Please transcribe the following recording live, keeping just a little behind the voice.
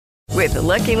With the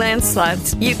Lucky Land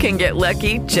Slots, you can get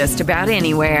lucky just about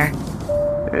anywhere.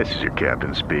 This is your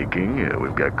captain speaking.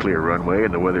 We've got clear runway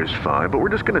and the weather's fine, but we're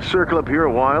just going to circle up here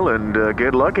a while and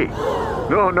get lucky.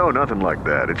 No, nothing like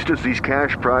that. It's just these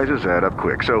cash prizes add up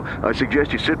quick. So I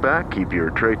suggest you sit back, keep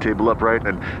your tray table upright,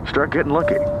 and start getting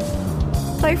lucky.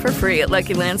 Play for free at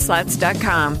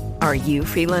LuckyLandSlots.com. Are you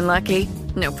feeling lucky?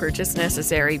 No purchase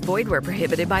necessary. Void where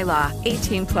prohibited by law.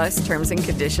 18 plus terms and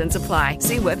conditions apply.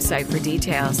 See website for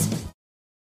details.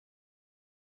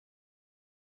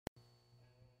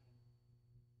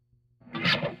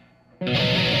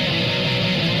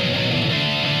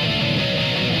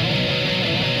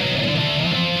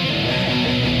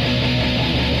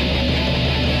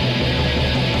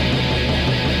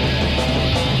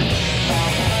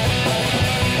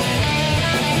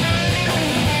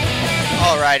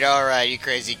 All right, you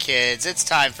crazy kids. It's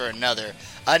time for another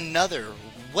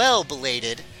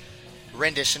well-belated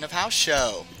rendition of House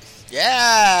Show.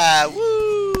 Yeah!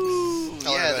 Woo!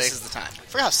 Yeah, this is the time. I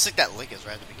forgot how sick that lick is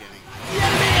right at the beginning.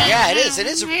 Yeah, it is. It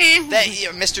is.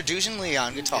 Mr. Dujan Lee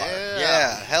on guitar.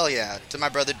 Yeah, hell yeah. To my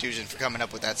brother Dujan for coming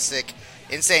up with that sick,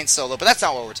 insane solo. But that's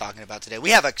not what we're talking about today.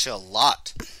 We have actually a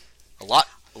lot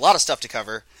of stuff to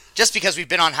cover. Just because we've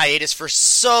been on hiatus for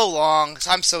so long.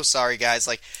 I'm so sorry, guys.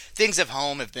 Like, things at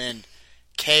home have been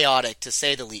chaotic, to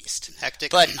say the least.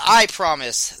 Hectic. But I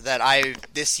promise that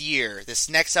this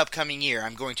next upcoming year,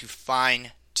 I'm going to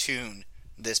fine-tune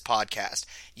this podcast.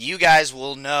 You guys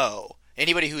will know,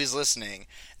 anybody who is listening,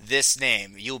 this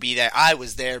name. You'll be there. I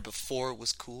was there before it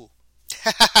was cool.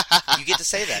 You get to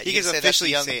say that. You can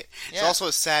officially say it. Yeah. It's also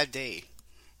a sad day.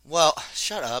 Well,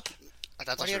 shut up.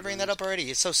 Why do you gotta bring that up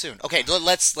already? It's so soon. Okay,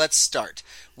 let's start.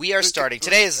 We are starting.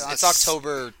 Today it's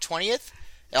October 20th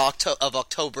of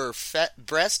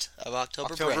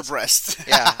Oktoberfest.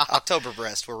 Yeah,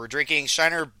 Oktoberfest, where we're drinking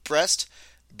Shiner Brest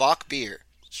Bock beer.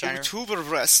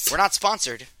 Oktoberfest. We're not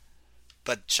sponsored,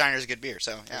 but Shiner's a good beer.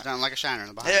 So yeah. It's not like a Shiner in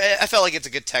the behind. I felt like it's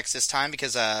a good text this time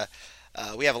because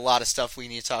we have a lot of stuff we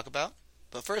need to talk about.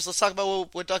 But first, let's talk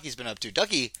about what Ducky's been up to.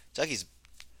 Ducky's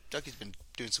been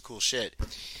doing some cool shit.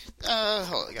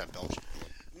 Hold on, I got Belgium.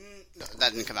 No,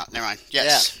 that didn't come out. Never mind.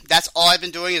 Yes, yeah. That's all I've been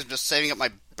doing is just saving up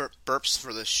my burps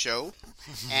for this show,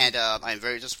 and I'm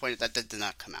very disappointed that did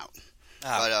not come out.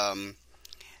 Oh.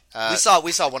 But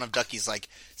we saw one of Ducky's like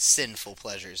sinful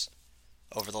pleasures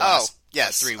over the last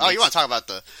 3 weeks. Oh, you want to talk about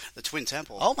the Twin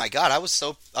Temple? Oh my God, I was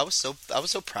so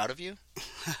proud of you.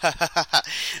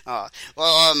 Ever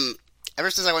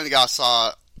since I went and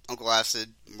saw Uncle Acid,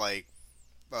 like.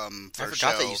 I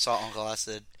forgot that you saw Uncle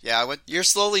Acid. Yeah, I went. You're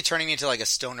slowly turning me into like a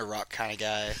stoner rock kind of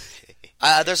guy.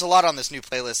 There's a lot on this new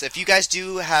playlist. If you guys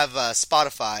do have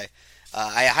Spotify,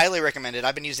 I highly recommend it.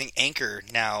 I've been using Anchor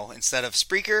now instead of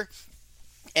Spreaker,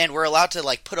 and we're allowed to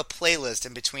like put a playlist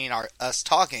in between us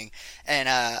talking. And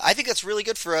I think that's really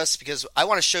good for us because I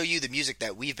want to show you the music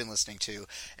that we've been listening to.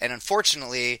 And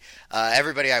unfortunately,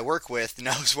 everybody I work with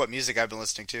knows what music I've been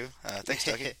listening to. Thanks,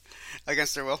 Ducky.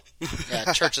 Against their will.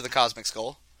 Yeah, Church of the Cosmic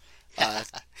Skull.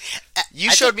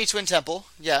 You showed me Twin Temple.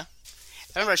 Yeah.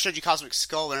 I remember I showed you Cosmic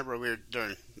Skull whenever we were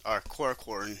during our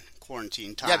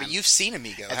quarantine time. Yeah, but you've seen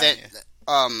Amigo, haven't you?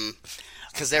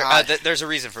 Because there's a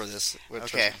reason for this.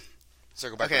 Okay.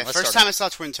 Circle back. Okay, first time I saw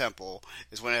Twin Temple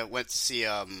is when I went to see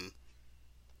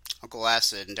Uncle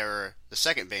Acid, and they were the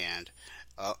second band,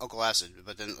 Uncle Acid.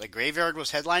 But then like Graveyard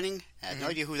was headlining. I had no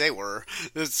idea who they were,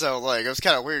 so like it was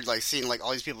kind of weird, like seeing like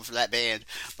all these people for that band.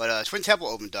 But Twin Temple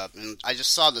opened up, and I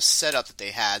just saw the setup that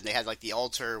they had. They had like the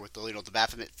altar with the the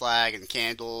Baphomet flag and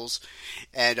candles,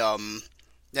 and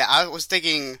yeah, I was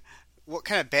thinking, what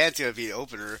kind of band's gonna be the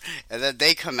opener? And then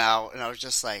they come out, and I was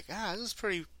just like, this is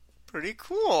pretty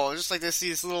cool. Just like to see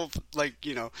this little, like,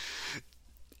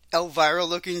 Elvira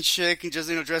looking chick and just,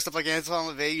 dressed up like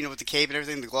Antoine LaVey, with the cape and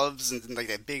everything, the gloves and like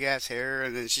that big ass hair,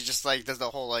 and then she just like does the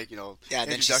whole like, yeah, and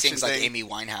then she sings like Amy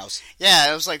Winehouse. Yeah,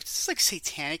 it was like, this is like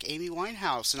satanic Amy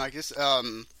Winehouse, and I guess,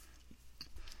 I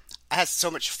had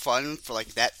so much fun for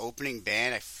like that opening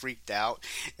band, I freaked out,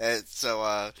 so,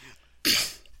 I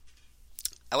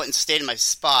went and stayed in my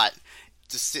spot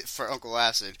to sit for Uncle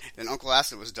Acid, and Uncle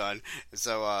Acid was done, and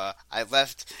so I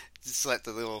left just let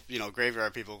the little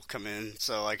graveyard people come in.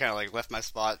 So I kind of like left my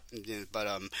spot, but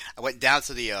I went down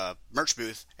to the merch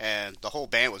booth, and the whole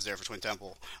band was there for Twin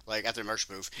Temple, like at their merch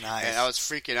booth. Nice. And I was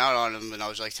freaking out on them, and I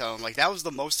was like telling them like that was the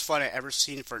most fun I ever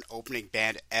seen for an opening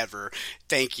band ever.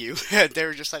 Thank you. And they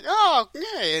were just like, oh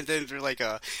yeah. And then they're like,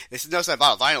 they said no, so I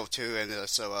bought a vinyl too, and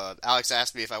so Alex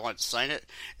asked me if I wanted to sign it,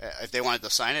 if they wanted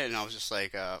to sign it, and I was just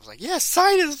like, yes,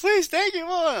 sign it, please, thank you.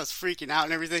 Oh, I was freaking out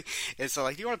and everything, and so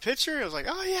like, do you want a picture? I was like,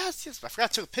 oh yes. I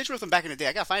forgot to take a picture with them back in the day.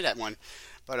 I gotta find that one,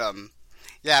 but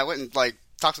Yeah, I went and like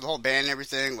talked to the whole band and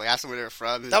everything. Like asked them where they were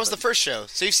from. That was the first show.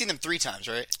 So you've seen them 3 times,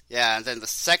 right? Yeah, and then the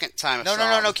second time.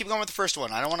 No. Keep going with the first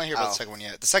one. I don't want to hear about the second one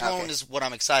yet. The second one is what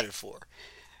I'm excited for.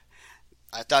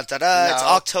 Dun, da, da, No. It's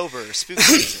October, spooky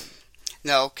season.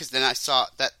 No, because then I saw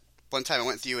that one time I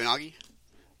went with you and Augie.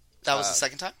 That was the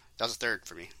second time? That was the third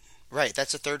for me. Right,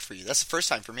 that's the third for you. That's the first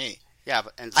time for me. Yeah,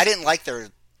 but and I didn't like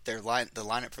the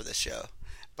lineup for this show.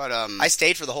 But I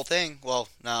stayed for the whole thing. Well,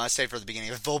 no, I stayed for the beginning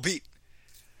of Volbeat.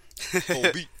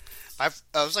 Volbeat. it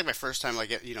was like my first time, like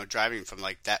driving from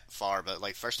like that far. But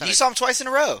like first time You saw him twice in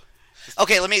a row.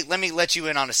 Okay, let me let you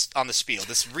in on the spiel.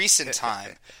 This recent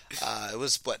time, it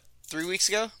was what, 3 weeks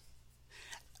ago?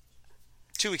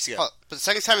 2 weeks ago. But the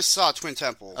second time I saw Twin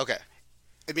Temple, Okay.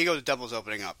 Amigo the Devil was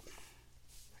opening up,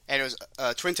 and it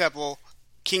was Twin Temple,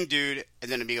 King Dude,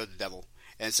 and then Amigo the Devil.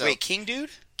 And so Wait, King Dude?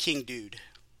 King Dude.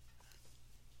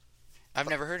 I've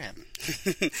never heard him.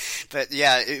 But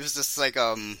yeah, it was just like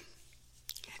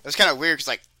it was kind of weird because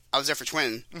like I was there for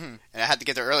Twin, and I had to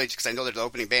get there early because I know they're the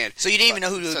opening band. So you didn't even know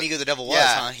who Amigo the Devil was,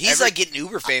 yeah, huh? He's like getting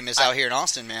uber famous out here in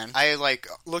Austin, man. I like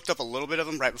looked up a little bit of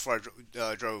him right before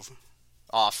I drove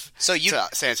off. So you- to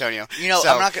San Antonio. You know,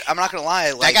 So, I'm not gonna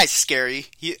lie. Like, that guy's scary.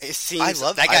 It seems I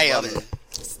love that guy. I love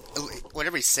it.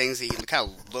 Whenever he sings, he kind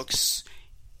of looks,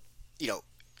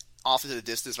 off into the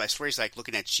distance. But I swear he's like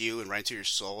looking at you and right into your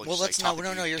soul. And Well, just, let's like, talking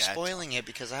no. to you, You're Dad. spoiling it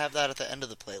because I have that at the end of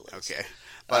the playlist. Okay,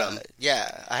 but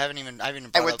yeah, I haven't even.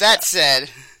 and brought with up that said,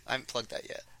 I haven't plugged that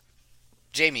yet.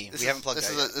 Jamie, we haven't plugged this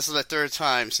that is yet. this is the third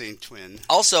time seeing Twin.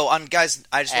 Also, guys,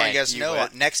 I just want Hey, you guys to you know,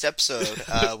 went. next episode,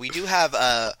 we do have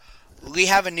a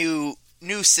new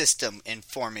system in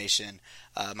formation.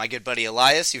 My good buddy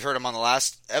Elias, you've heard him on the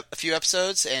last few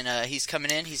episodes, and he's coming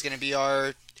in. He's going to be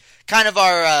our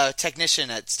technician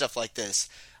at stuff like this.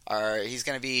 He's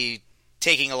going to be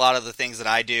taking a lot of the things that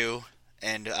I do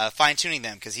and fine-tuning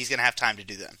them because he's going to have time to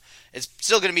do them. It's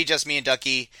still going to be just me and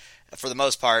Ducky for the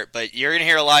most part, but you're going to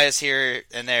hear Elias here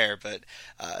and there, but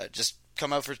just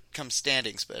come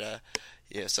standings. But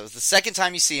yeah, so it's the second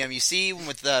time you see him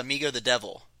with Amigo the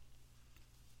Devil.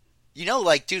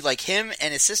 Dude, like him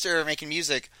and his sister are making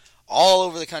music all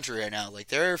over the country right now. Like,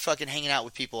 they're fucking hanging out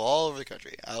with people all over the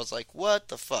country. I was like, what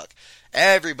the fuck?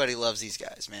 Everybody loves these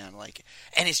guys, man. Like,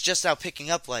 and it's just now picking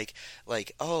up,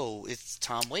 oh, it's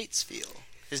Tom Waits feel.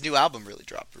 His new album really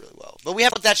dropped really well. But we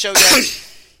haven't that show yet.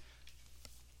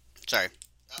 Sorry.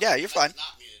 Yeah, you're fine.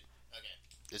 Not muted.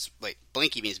 Okay. Wait,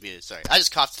 Blinky means muted. Sorry, I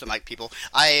just coughed to the mic, people.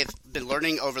 I've been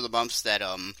learning over the months that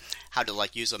how to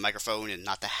like use a microphone and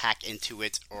not to hack into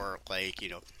it or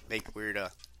make weird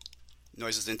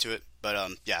noises into it.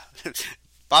 But yeah,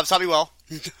 Bob taught me well.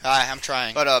 I'm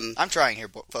trying. But I'm trying here,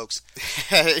 folks.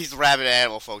 he's a rabid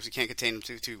animal, folks. You can't contain him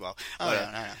too well. Oh,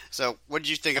 But, no. So, what did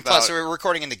you think about? Plus, we're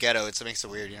recording in the ghetto. It makes it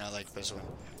weird, like this one.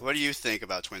 What do you think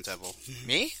about Twin Temple?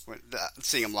 Me?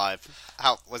 Seeing him live,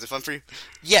 how was it fun for you?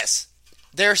 Yes.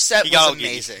 Their set You got was all giddy.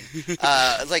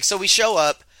 amazing. So we show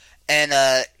up, and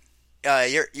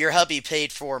your hubby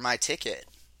paid for my ticket.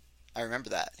 I remember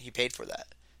that. He paid for that.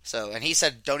 So, and he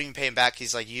said, "Don't even pay him back."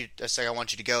 He's like, I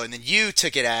want you to go." And then you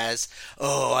took it as,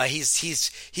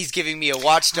 he's giving me a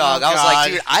watchdog. Oh, I was God.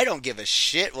 like, dude, I don't give a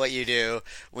shit what you do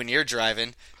when you're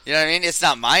driving. You know what I mean? It's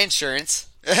not my insurance.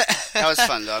 That was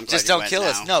fun, though. I'm glad Just you don't went kill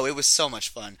us. now. No, it was so much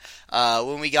fun.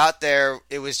 When we got there,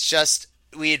 it was just,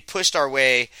 we had pushed our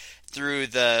way through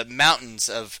the mountains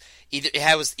of it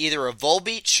was either a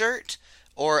Volbeat shirt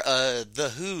or a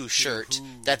The Who shirt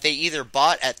that they either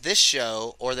bought at this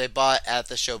show or they bought at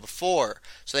the show before.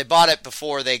 So they bought it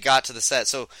before they got to the set.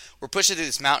 So we're pushing through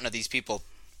this mountain of these people.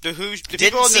 The Didn't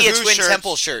people in see the a Who Twin shirts,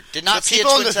 Temple shirt. Did not the see a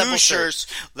people in Twin the Temple Who shirt. shirts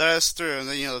let us through, and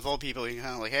then the Vol people, you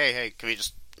kind of like, hey, can we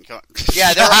just?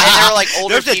 Yeah, they were like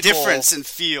older There's people. a difference in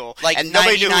feel, Like and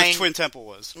nobody knew 99 who Twin Temple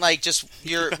was. Like, just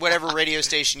your whatever radio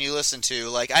station you listen to.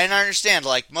 Like, I understand.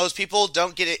 Like, most people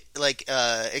don't get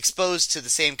it exposed to the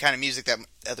same kind of music that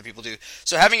other people do.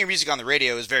 So having your music on the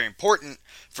radio is very important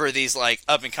for these like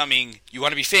up and coming, you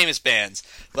want to be famous bands.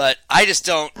 But I just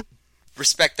don't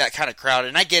respect that kind of crowd.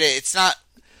 And I get it. It's not.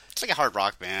 It's like a hard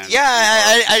rock band. Yeah,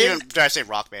 I even didn't. did I say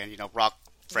rock band? Rock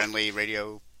friendly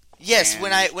radio. Yes,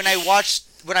 band. when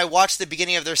I watched the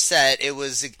beginning of their set, it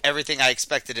was everything I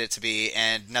expected it to be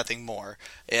and nothing more.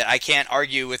 I can't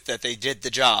argue with that. They did the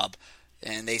job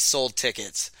and they sold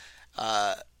tickets.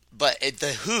 But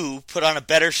the Who put on a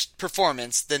better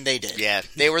performance than they did. Yeah.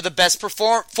 They were the best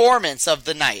performance of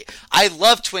the night. I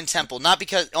love Twin Temple,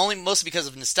 mostly because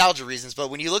of nostalgia reasons,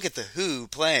 but when you look at the Who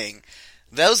playing,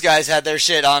 those guys had their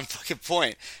shit on fucking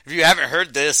point. If you haven't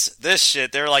heard this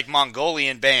shit, they're like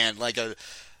Mongolian band, like a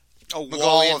A wall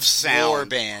Mongolian of sound. war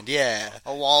band, yeah.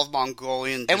 A wall of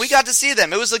Mongolian. And we got to see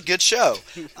them. It was a good show.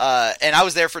 And I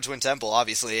was there for Twin Temple,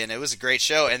 obviously, and it was a great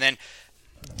show. And then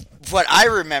what I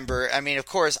remember, I mean, of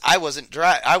course, I wasn't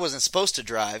supposed to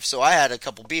drive, so I had a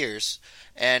couple beers,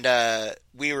 and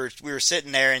we were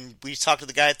sitting there, and we talked to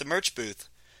the guy at the merch booth.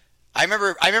 I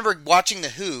remember watching The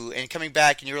Who and coming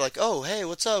back, and you were like, "Oh, hey,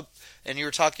 what's up?" And you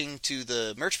were talking to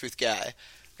the merch booth guy,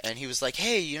 and he was like,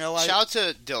 "Hey, shout out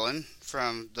to Dylan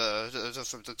from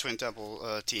the Twin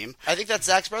Temple team. I think that's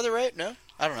Zach's brother, right? No,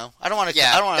 I don't know. I don't want to.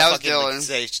 Yeah, I don't want that was to Dylan. Like,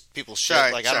 say people's shit.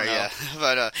 Sorry, I don't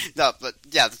know.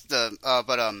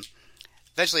 But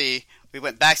eventually we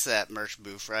went back to that merch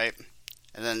booth, right?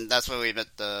 And then that's when we met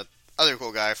the other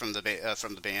cool guy from the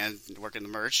band working the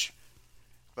merch.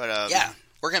 But yeah,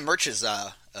 working merch is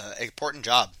an important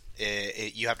job.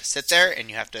 You have to sit there and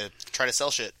you have to try to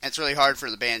sell shit. And it's really hard for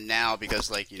the band now because,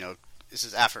 this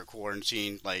is after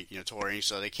quarantine, touring,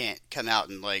 so they can't come out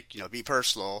and, be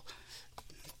personal.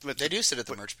 They do sit at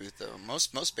the merch booth, though.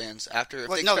 Most bands, after...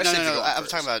 No. I'm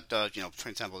talking about,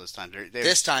 Twin Temple this time.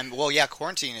 This time, well, yeah,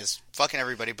 quarantine is fucking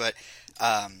everybody, but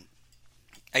I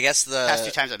guess the... Past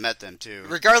few times I've met them, too.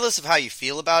 Regardless of how you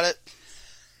feel about it,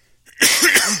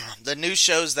 the new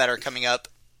shows that are coming up,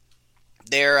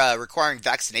 they're requiring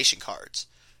vaccination cards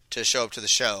to show up to the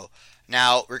show.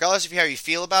 Now, regardless of how you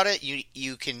feel about it,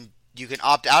 you can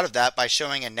opt out of that by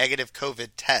showing a negative COVID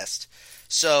test.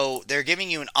 So they're giving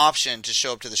you an option to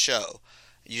show up to the show.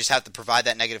 You just have to provide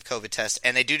that negative COVID test,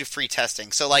 and they do free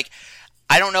testing. So,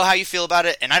 I don't know how you feel about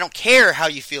it, and I don't care how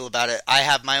you feel about it. I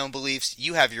have my own beliefs.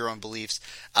 You have your own beliefs.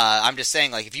 I'm just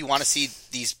saying, if you want to see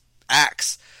these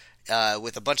acts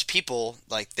with a bunch of people,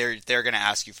 they're going to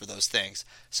ask you for those things.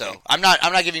 So I'm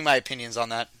not giving my opinions on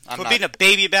that. I'm being a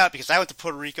baby about it because I went to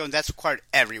Puerto Rico, and that's required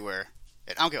everywhere.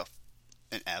 And I don't give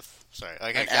an F. Sorry,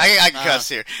 I can cuss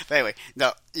here. But anyway,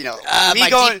 no,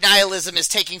 my deep nihilism is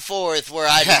taking forth where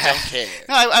I just don't care.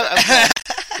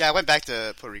 No, I went back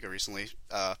to Puerto Rico recently,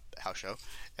 house show.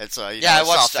 It's I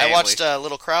watched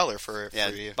Little Crowler for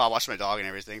you. Bob watched my dog and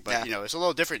everything, but it's a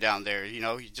little different down there. You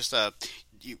just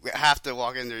you have to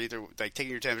walk in there either taking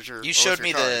your temperature. You showed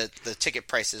me the ticket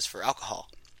prices for alcohol,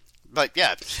 but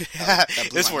yeah,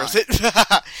 it's worth it.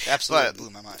 Absolutely blew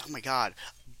my mind. Oh my god.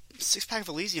 6-pack of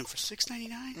Elysium for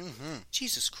 $6.99? Mm-hmm.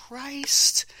 Jesus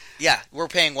Christ! Yeah, we're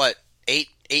paying what,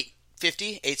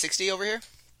 $8.60 over here?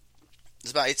 It's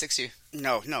about $8.60.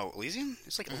 No, Elysium.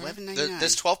 It's like $11.99.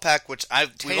 This 12-pack, which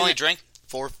we've only drank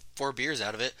four beers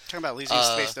out of it. Talking about Elysium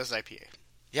Space Dust IPA.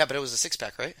 Yeah, but it was a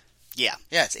 6-pack, right? Yeah.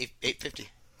 Yeah, it's $8.50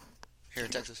 here in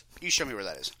Texas. You show me where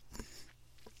that is,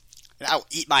 and I'll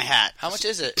eat my hat. How much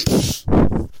is it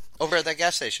over at that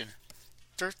gas station?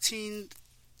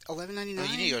 $11.99. Oh,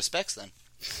 you need to go to Specs then.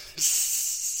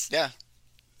 Yeah.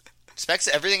 Specs,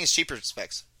 everything is cheaper at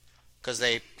Specs because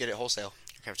they get it wholesale.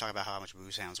 Okay, we're talking about how much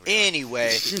booze sounds.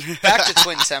 Anyway, back to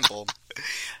Twin Temple.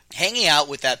 Hanging out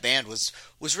with that band was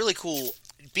really cool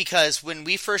because when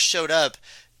we first showed up,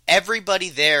 everybody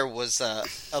there was a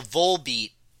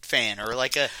Volbeat fan or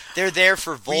they're there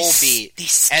for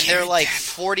Volbeat, and they're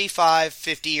 45,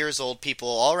 50 years old people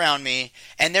all around me,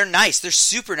 and they're nice. They're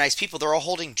super nice people. They're all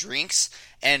holding drinks.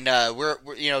 And we're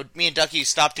me and Ducky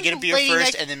stopped to get a beer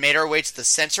first, and then made our way to the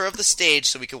center of the stage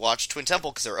so we could watch Twin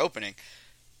Temple because they're opening.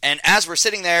 And as we're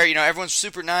sitting there, everyone's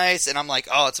super nice, and I'm like,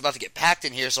 oh, it's about to get packed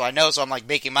in here, so I'm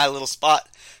making my little spot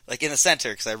in the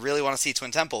center because I really want to see Twin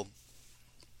Temple.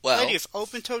 Well, lady with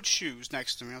open-toed shoes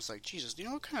next to me. I was like, Jesus, do you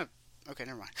know what kind of? Okay,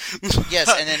 never mind. Yes,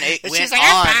 and then it went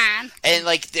on, and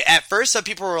at first some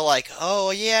people were like, "Oh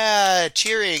yeah,"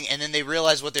 cheering, and then they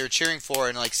realized what they were cheering for,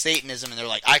 and Satanism, and they're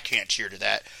like, "I can't cheer to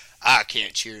that. I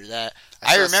can't cheer to that."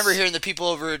 I remember hearing the people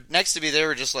over next to me; they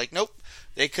were just like, "Nope,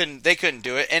 they couldn't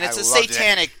do it." And it's a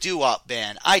satanic doo-wop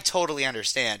band. I totally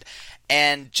understand,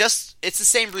 and it's the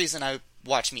same reason I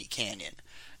watch Meat Canyon.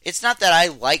 It's not that I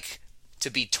like to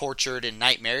be tortured and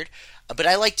nightmared. But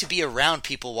I like to be around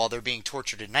people while they're being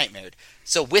tortured and nightmared.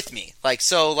 So with me.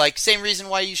 Same reason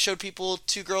why you showed people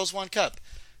 2 Girls, 1 Cup.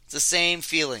 It's the same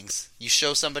feelings. You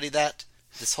show somebody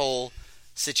this whole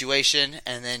situation,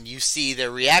 and then you see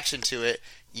their reaction to it,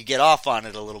 you get off on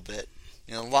it a little bit.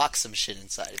 Lock some shit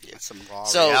inside of you. That's some raw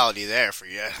reality there for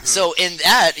you. So in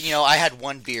that, I had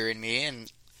 1 beer in me, and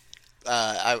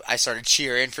I started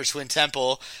cheering for Twin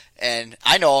Temple, and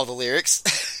I know all the lyrics,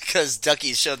 because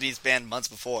Ducky showed me his band months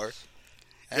before.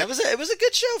 And it was a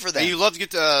good show for them. And you love to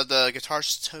get the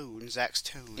guitarist's tone, Zach's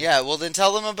tone. Yeah, well then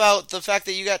tell them about the fact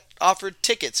that you got offered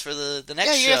tickets for the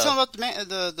next show. Yeah, tell them about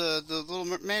the little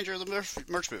manager of the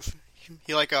merch booth.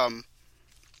 He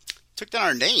took down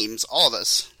our names, all of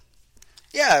us.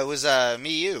 Yeah, it was me,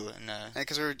 you, and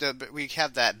because we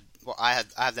have that I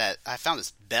found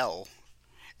this bell.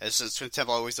 And since Twin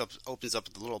Temple always opens up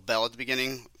with a little bell at the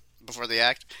beginning before the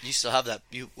act. You still have that?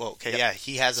 Okay, yeah,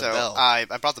 he has a So bell. I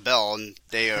brought the bell, and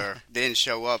they didn't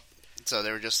show up. So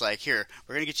they were just like, here,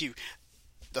 we're going to get you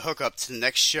the hookup to the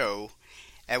next show,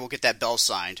 and we'll get that bell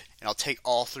signed, and I'll take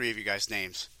all 3 of you guys'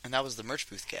 names. And that was the merch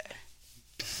booth guy.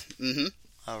 Mm-hmm.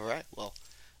 All right, well,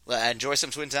 enjoy some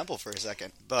Twin Temple for a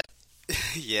second. But,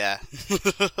 yeah.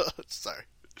 Sorry.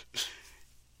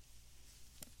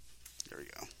 There we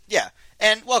go. Yeah,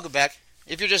 and welcome back.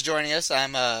 If you're just joining us,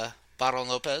 I'm Baron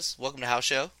Lopez. Welcome to House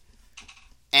Show.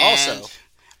 And Also,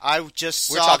 I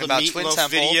just we're saw talking the about Twin Meatloaf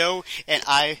Temple. video, and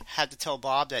I had to tell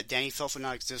Bob that Danny Filth would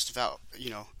not exist without,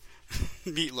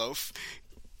 Meatloaf.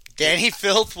 Danny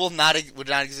Filth would not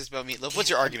exist without Meatloaf. What's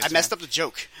your argument? I messed up the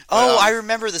joke. Oh, But, I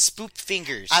remember the Spook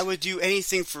Fingers. I would do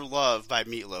anything for love by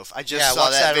Meatloaf. I just Yeah, saw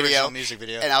watch that that video, original music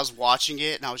video. and I was watching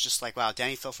it, and I was just like, "Wow,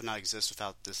 Danny Filth would not exist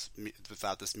without this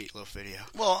Meatloaf video."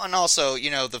 Well, and also,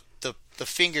 the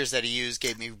fingers that he used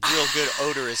gave me real good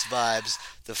odorous vibes.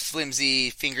 The flimsy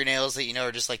fingernails that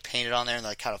are just like painted on there and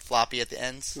like kind of floppy at the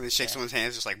ends. When he shakes someone's hand,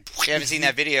 it's just like. If you haven't seen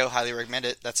that video, highly recommend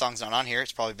it. That song's not on here.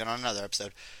 It's probably been on another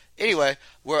episode. Anyway,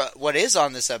 what is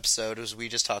on this episode, as we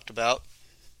just talked about,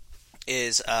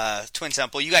 is Twin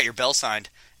Temple. You got your bell signed,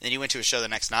 and then you went to a show the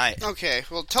next night. Okay,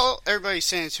 well, tell everybody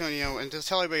San Antonio, and to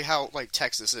tell everybody how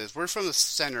Texas is. We're from the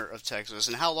center of Texas,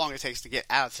 and how long it takes to get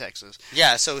out of Texas.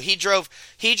 Yeah, so he drove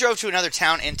to another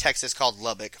town in Texas called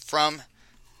Lubbock from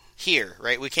here.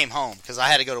 Right, we came home because I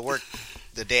had to go to work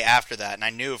the day after that, and I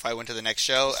knew if I went to the next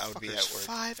show, I would be at work.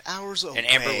 5 hours away. And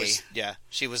Amber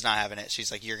she was not having it.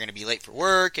 She's like, you're going to be late for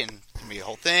work, and it's going to be a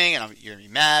whole thing, and you're going to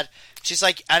be mad. She's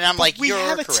like, and I'm like, we you're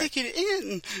have a correct. ticket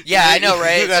in. Yeah, I know,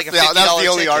 right? It's that's like a $50 that's the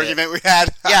only ticket. argument we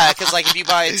had. Yeah, because like if you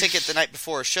buy a ticket the night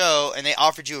before a show, and they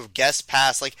offered you a guest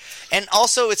pass, and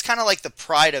also it's kind of like the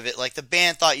pride of it. Like the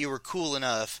band thought you were cool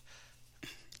enough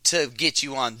to get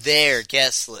you on their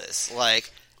guest list,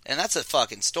 and that's a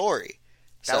fucking story.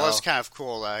 That So- was kind of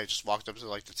cool. I just walked up to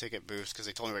the ticket booth because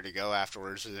they told me where to go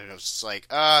afterwards, and then it was just like,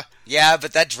 Yeah,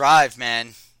 but that drive,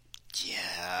 man.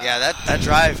 yeah, Yeah, that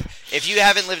drive. If you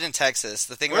haven't lived in Texas,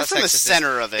 the thing We're about from the Texas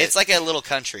center of it. It's like a little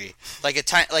country, like a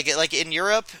tiny, like in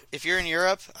Europe. If you're in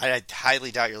Europe, I highly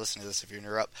doubt you're listening to this if you're in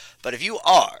Europe. But if you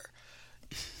are,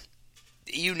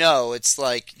 it's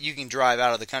like you can drive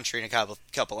out of the country in a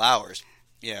couple hours.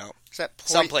 It's that point,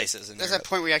 Some places in There's Europe. that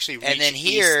point where we actually reach And then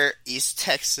here- East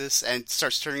Texas, and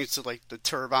starts turning into the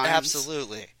turbines.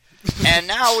 Absolutely. And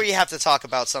now we have to talk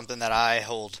about something that I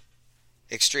hold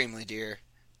extremely dear.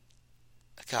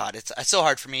 God, it's so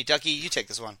hard for me. Ducky, you take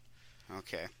this one.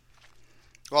 Okay.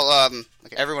 Well,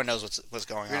 okay. Everyone knows what's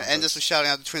going We're on. gonna end this with shouting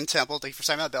out the Twin Temple. Thank you for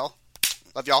signing that bell.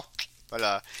 Love y'all.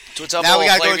 But Twin Temple, now we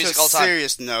gotta play go your into a music all the time.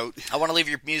 serious note. I want to leave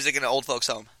your music in an old folks'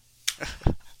 home.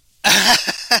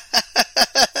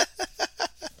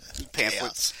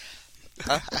 Pamphlets.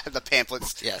 Huh? The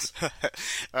pamphlets. Yes.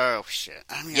 Oh shit.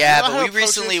 I mean, I Yeah, don't know how but to we approach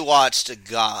recently this. watched a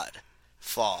god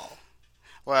fall.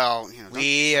 Well,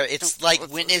 It's don't- like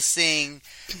let's- witnessing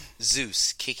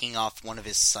Zeus kicking off one of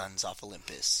his sons off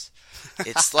Olympus.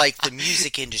 It's like the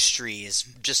music industry is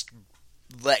just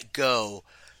let go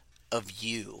of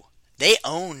you. They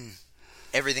own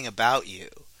everything about you,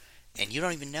 and you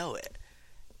don't even know it.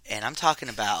 And I'm talking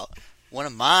about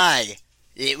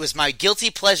it was my guilty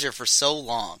pleasure for so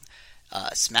long.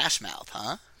 Smash Mouth,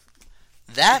 huh?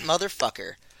 That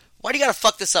motherfucker. Why do you gotta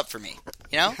fuck this up for me?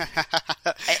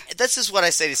 This is what I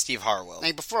say to Steve Harwell.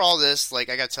 Like, before all this, I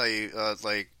gotta tell you,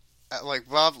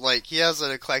 Rob, he has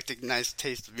an eclectic, nice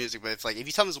taste of music, but if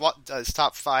you tell him his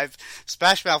top 5,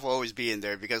 Smash Mouth will always be in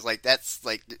there, because, that's,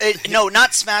 No,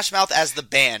 not Smash Mouth as the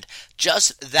band.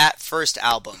 Just that first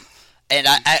album. And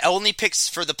I only picked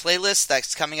for the playlist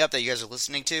that's coming up that you guys are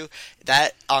listening to,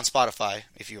 that on Spotify,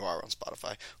 if you are on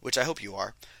Spotify, which I hope you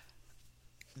are.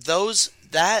 Those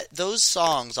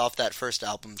songs off that first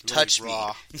album touch me.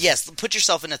 raw. Yes, put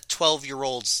yourself in a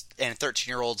 12-year-old's and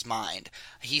 13-year-old's mind.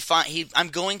 I'm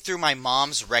going through my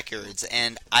mom's records,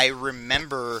 and I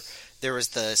remember there was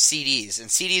the CDs, and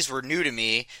CDs were new to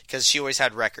me because she always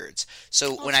had records.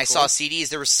 So when I saw CDs,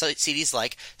 there were CDs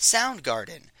like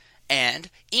Soundgarden and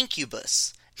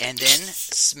Incubus, and then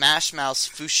Smash Mouth's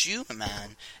Fushuma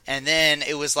Man, and then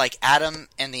it was like Adam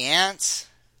and the Ants,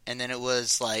 and then it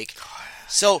was like...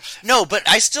 So, no, but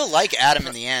I still like Adam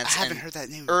and the Ants. I haven't and heard that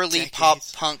name in early decades.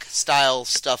 pop-punk style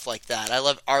stuff like that. I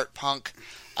love art punk.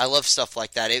 I love stuff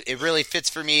like that. It really fits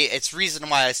for me. It's the reason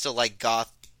why I still like goth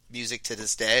music to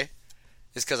this day.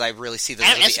 Is because I really see the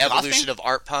And it's evolution goth of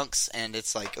art punks, and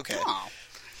it's like, okay. Oh.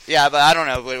 Yeah, but I don't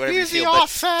know, whatever you He's the feel. But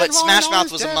off-fed Smash one on Mouth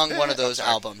his was among one of deathbed. those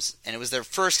albums, and it was their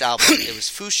first album. It was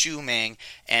Fu Shu Ming,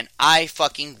 and I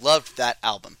fucking loved that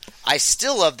album. I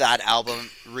still love that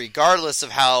album, regardless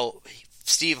of how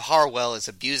Steve Harwell is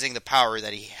abusing the power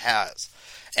that he has,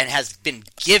 and has been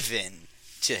given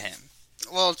to him.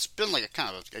 Well, it's been like a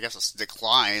kind of, I guess, a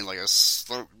decline, like a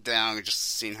slope down,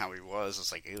 just seeing how he was.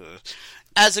 It's like, ugh.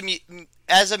 As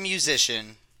a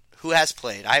musician who has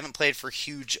played, I haven't played for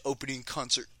huge opening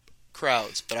concert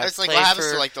crowds, but I've It's like, played what happens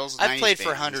for to, like, those I've 90s played for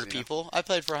bands, 100 you know? people. I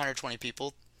played for 120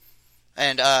 people,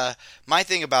 and my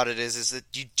thing about it is that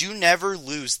you do never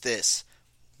lose this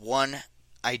one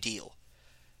ideal.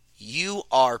 You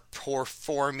are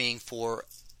performing for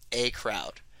a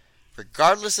crowd,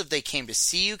 regardless if they came to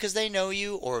see you because they know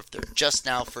you or if they're just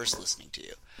now first listening to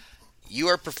you. You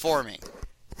are performing.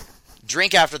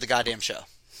 Drink after the goddamn show.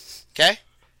 Okay?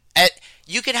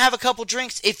 You can have a couple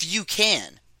drinks if you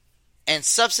can. And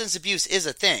substance abuse is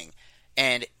a thing.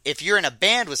 And if you're in a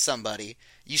band with somebody,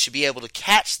 you should be able to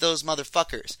catch those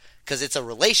motherfuckers. Because it's a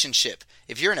relationship.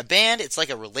 If you're in a band, it's like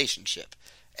a relationship.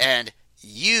 And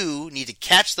you need to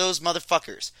catch those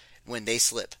motherfuckers when they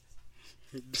slip.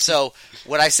 So,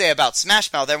 what I say about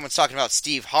Smash Mouth, everyone's talking about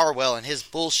Steve Harwell and his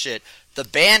bullshit. The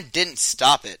band didn't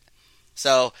stop it.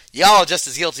 So, y'all are just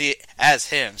as guilty as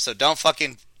him. So, don't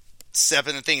fucking step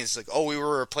in the thing. It's like, oh, we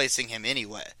were replacing him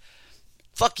anyway.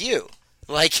 Fuck you.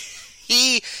 Like,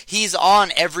 he's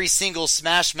on every single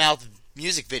Smash Mouth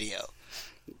music video.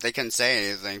 They couldn't say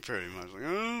anything, pretty much. Like,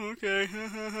 oh,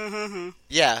 okay.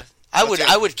 Yeah.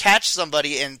 I would catch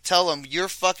somebody and tell them, you're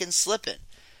fucking slipping.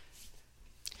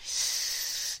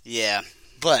 Yeah.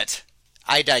 But,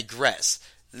 I digress.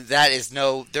 There's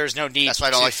no need. That's why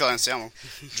I don't like Phil Anselmo.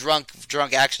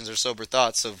 drunk actions or sober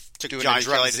thoughts of Took doing Johnny a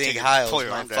drunk Kelly to Zig take Heil. pull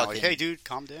your My arm down. Like, fucking, hey, dude,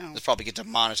 calm down. let's probably get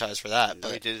demonetized for that. No,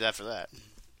 he But did it after that.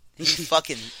 he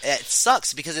fucking, it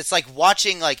sucks because it's like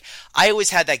watching, like, I always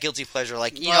had that guilty pleasure.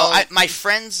 Like, you know, my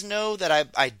friends know that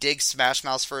I dig Smash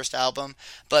Mouth's first album,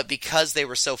 but because they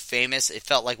were so famous, it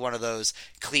felt like one of those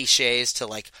cliches to,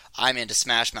 like, I'm into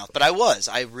Smash Mouth. But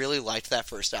I really liked that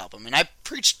first album, and I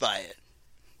preached by it.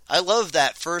 I love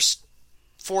that first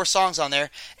 4 songs on there,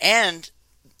 and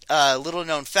little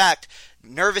known fact,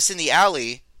 Nervous in the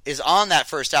Alley is on that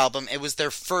first album. It was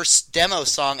their first demo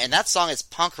song, and that song is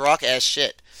punk rock as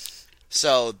shit.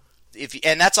 So,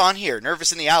 and that's on here,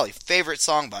 Nervous in the Alley, favorite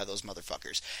song by those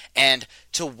motherfuckers. And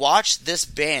to watch this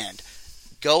band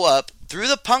go up through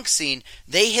the punk scene,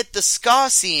 they hit the ska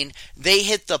scene, they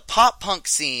hit the pop punk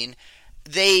scene,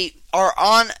 they are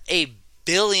on a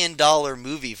billion-dollar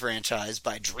movie franchise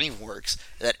by DreamWorks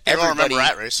that People don't everybody, remember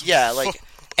Rat Race. yeah, like,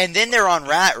 and then they're on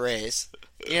Rat Race,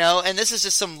 you know, and this is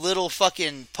just some little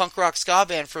fucking punk rock ska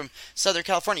band from Southern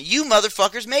California. You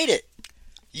motherfuckers made it.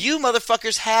 You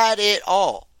motherfuckers had it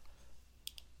all.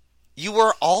 You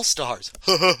were all-stars.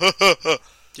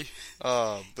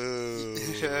 Oh, boo.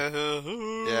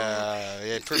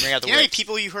 Yeah, bring out the You know how many whips.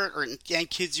 people you hurt, or any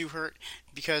kids you hurt,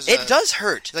 because... It does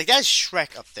hurt. Like, that's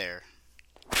Shrek up there.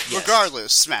 Yes.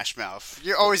 Regardless, Smash Mouth.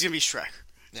 You're always going to be Shrek.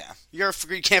 Yeah. You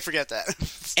can't forget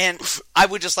that. And I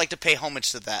would just like to pay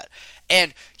homage to that.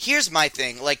 And here's my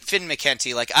thing, like Finn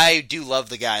McKenty, like I do love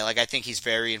the guy. Like I think he's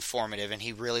very informative and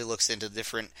he really looks into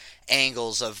different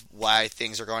angles of why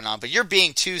things are going on. But you're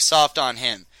being too soft on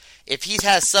him. If he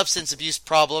has substance abuse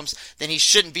problems, then he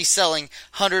shouldn't be selling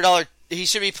 $100. He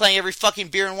should be playing every fucking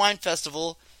beer and wine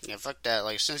festival. Yeah, fuck that.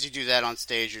 Like, as soon as you do that on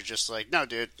stage, you're just like, no,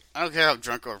 dude, I don't care how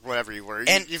drunk or whatever you were.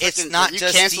 And you it's freaking- not you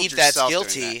just canceled Steve that's yourself doing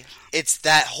guilty. that. It's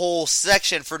that whole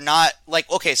section for not, like,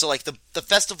 okay, so like the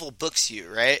festival books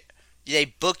you, right? They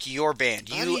book your band.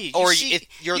 Buddy, You're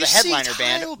you the see headliner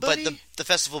band, Tile, but buddy. the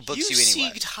festival books you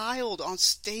anyway. see Tiled on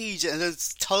stage and then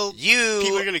tell You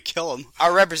people are going to kill him.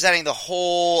 are representing the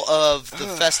whole of the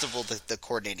festival, the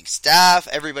coordinating staff,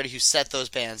 everybody who set those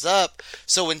bands up.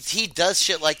 So when he does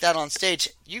shit like that on stage,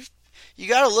 you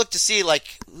got to look to see,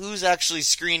 like, who's actually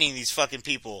screening these fucking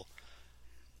people.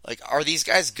 Like, are these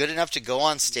guys good enough to go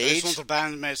on stage? Those are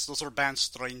bandmates. Those are band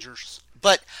strangers.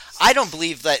 But I don't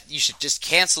believe that you should just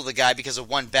cancel the guy because of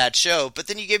one bad show. But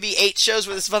then you give me 8 shows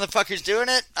where this motherfucker's doing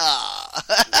it?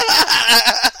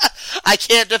 I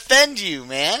can't defend you,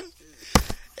 man.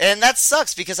 And that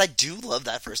sucks because I do love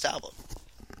that first album.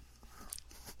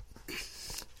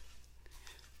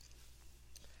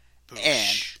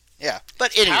 And yeah,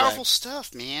 but anyway. Powerful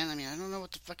stuff, man. I mean, I don't know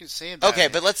what to fucking say about it. Okay,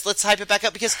 but let's hype it back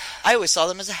up because I always saw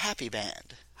them as a happy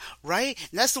band. Right?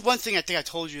 And that's the one thing I think I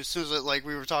told you as soon as like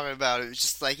we were talking about it. It was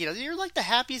just like, you know, you're like the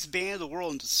happiest band in the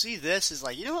world, and to see this is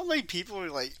like, you know how many people are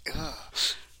like, ugh.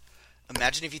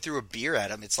 Imagine if you threw a beer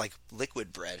at him. It's like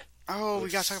liquid bread. Oh, we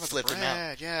gotta talk about the flip him out.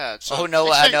 bread. Yeah. So, Oh no!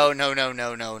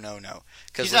 No!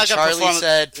 Because when Charlie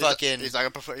said fucking, he's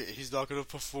not gonna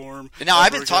perform. No,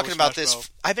 I've been talking about this.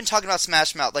 I've been talking about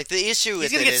Smash Mouth. Like the issue He's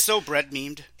with gonna it get is, so bread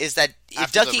memed. is that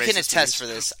after Ducky the can racist attest memes. for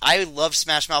this. I loved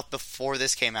Smash Mouth before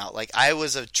this came out. Like I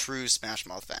was a true Smash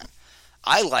Mouth fan.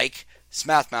 I like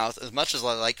Smash Mouth as much as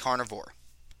I like Carnivore.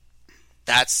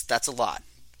 That's a lot.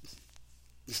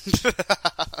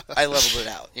 I leveled it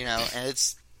out, and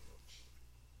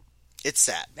it's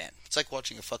sad, man. It's like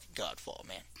watching a fucking god fall,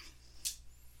 man.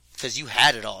 Because you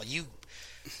had it all. You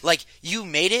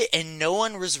made it, and no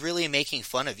one was really making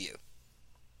fun of you.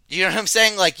 You know what I'm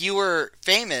saying? Like, you were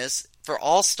famous for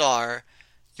All-Star.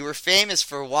 You were famous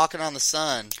for Walking on the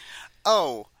Sun.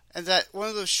 Oh, and that one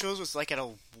of those shows was like at a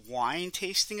wine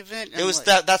tasting event. It was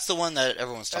that's the one that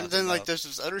everyone's talking about. And then there's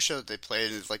this other show that they played,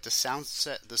 and it's like the sound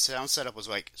setup was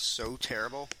like so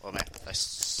terrible. Oh man, the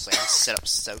sound setup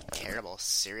so terrible.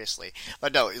 Seriously,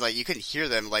 but no, like you couldn't hear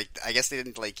them. Like I guess they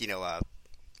didn't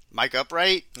mic up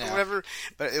right or whatever.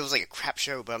 But it was like a crap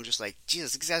show. But I'm just like,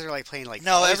 Jesus, these guys are like playing like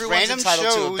no, everyone's random entitled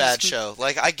shows. to a bad show.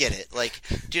 Like I get it. Like,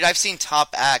 dude, I've seen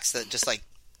top acts that just like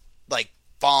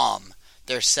bomb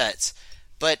their sets,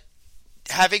 but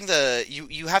having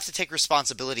you have to take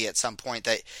responsibility at some point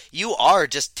that you are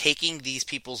just taking these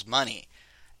people's money.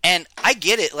 And I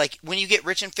get it. Like when you get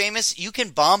rich and famous, you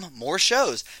can bomb more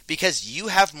shows because you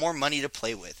have more money to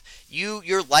play with.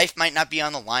 Your life might not be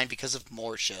on the line because of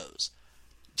more shows.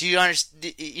 Do you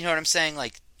understand? You know what I'm saying?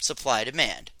 Like supply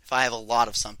demand. If I have a lot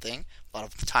of something, a lot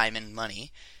of time and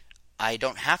money, I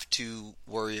don't have to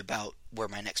worry about where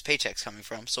my next paycheck's coming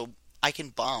from. So I can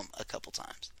bomb a couple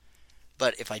times.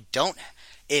 But if I don't,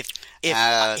 if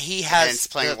he has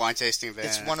playing a wine tasting event,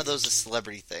 it's one of those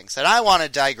celebrity things. And I want to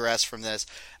digress from this.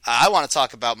 I want to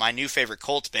talk about my new favorite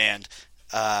cult band,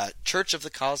 Church of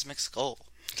the Cosmic Skull.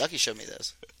 Ducky showed me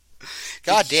this.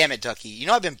 God damn it, Ducky! You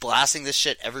know I've been blasting this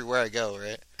shit everywhere I go,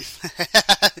 right?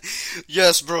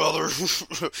 Yes, brother,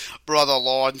 brother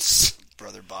Lawrence,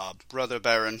 brother Bob, brother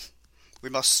Baron. We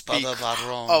must speak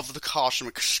Brother of the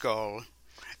Cosmic Skull.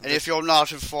 And if you're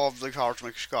not informed of the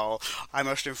Cosmic Skull, I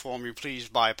must inform you, please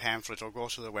buy a pamphlet or go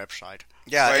to the website.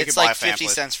 Yeah, it's like 50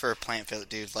 cents for a pamphlet,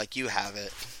 dude. Like, you have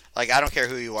it. Like, I don't care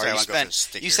who you are. You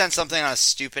sent something on a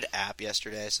stupid app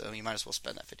yesterday, so you might as well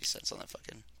spend that 50 cents on that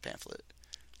fucking pamphlet.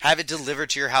 Have it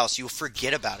delivered to your house. You'll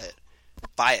forget about it.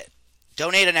 Buy it.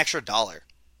 Donate an extra $1.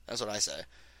 That's what I say.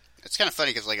 It's kind of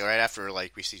funny because, right after,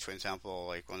 we see Twin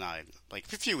Temple, a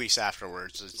few weeks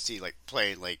afterwards, and see,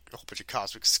 playing, a whole bunch of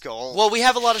Cosmic Skull. Well, we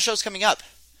have a lot of shows coming up.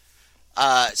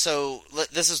 So,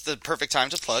 this is the perfect time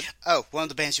to plug. Oh, one of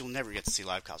the bands you'll never get to see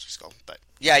live, Cosmic Skull, but...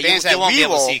 Yeah, you won't be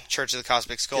able to see Church of the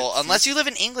Cosmic Skull. Unless you live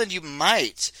in England, you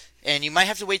might. And you might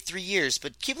have to wait 3 years,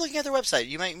 but keep looking at their website.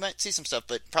 You might see some stuff,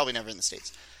 but probably never in the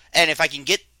States. And if I can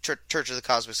get Church of the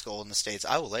Cosmic Skull in the States,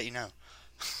 I will let you know.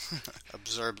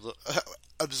 Absorb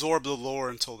the lore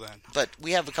until then. But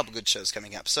we have a couple good shows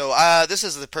coming up. So this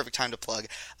is the perfect time to plug.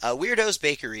 Weirdo's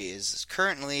Bakery is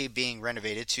currently being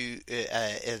renovated to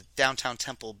a downtown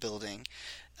Temple building.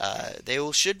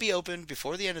 They should be open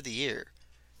before the end of the year.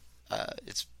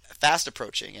 It's fast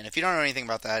approaching. And if you don't know anything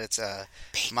about that, it's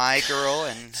my girl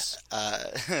and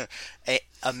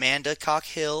Amanda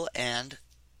Cockhill and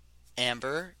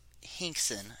Amber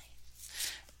Hinkson.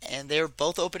 And they're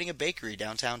both opening a bakery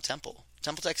downtown Temple,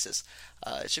 Texas.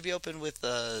 It should be open with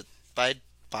by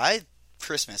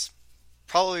Christmas,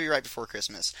 probably right before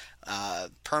Christmas.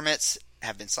 Permits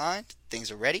have been signed, things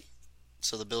are ready,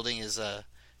 so the building is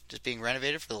just being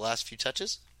renovated for the last few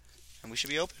touches, and we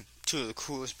should be open. Two of the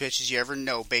coolest bitches you ever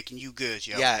know, baking you good,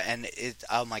 yo. Yeah, and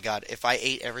oh my god, if I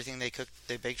ate everything they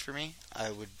baked for me, I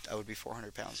would be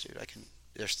 400 pounds, dude.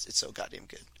 It's so goddamn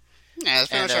good. Yeah, it's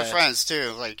pretty much our friends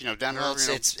too. Down the road,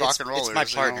 rock and rollers. It's my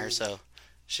partner, so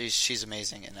she's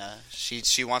amazing, and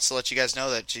she wants to let you guys know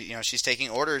that she's taking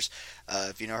orders.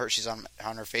 If you know her, she's on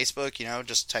her Facebook.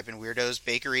 Just type in Weirdo's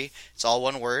Bakery. It's all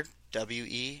one word: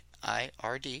 WeirdoUghs.com.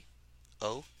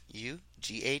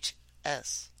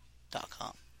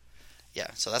 Yeah,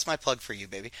 so that's my plug for you,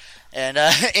 baby. And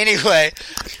anyway,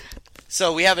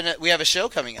 so we have a show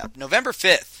coming up November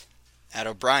 5th at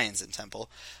O'Brien's in Temple.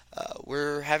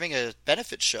 We're having a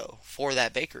benefit show for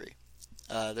that bakery.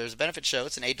 There's a benefit show.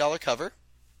 It's an $8 cover,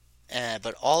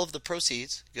 but all of the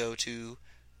proceeds go to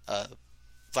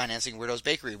financing Weirdo's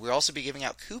Bakery. We'll also be giving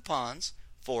out coupons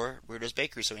for Weirdo's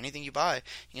Bakery. So anything you buy,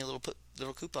 you get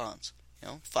little coupons.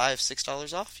 $5,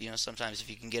 $6 off. Sometimes if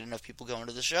you can get enough people going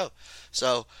to the show.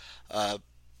 So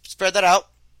spread that out.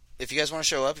 If you guys want to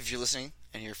show up, if you're listening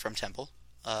and you're from Temple.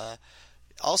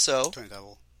 Also,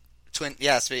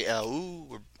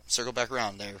 We're circle back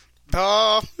around there,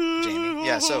 Oh, Jamie.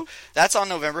 Yeah, so that's on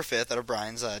November 5th at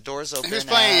O'Brien's. Doors open. Who's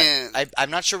playing? I'm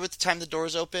not sure what the time the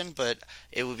doors open, but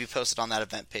it will be posted on that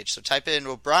event page. So type in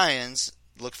O'Brien's,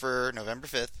 look for November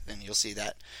 5th, and you'll see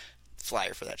that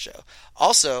flyer for that show.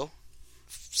 Also,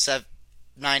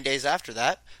 9 days after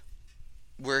that,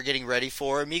 we're getting ready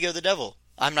for Amigo the Devil.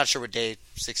 I'm not sure what day,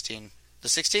 16. The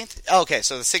 16th? Oh, okay,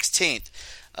 so the 16th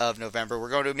of November, we're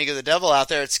going to Amigo the Devil out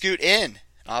there at Scoot Inn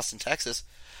in Austin, Texas.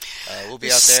 We'll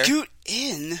be out there. Scoot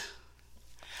Inn?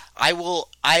 I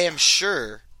am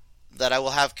sure that I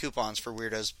will have coupons for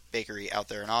Weirdo's Bakery out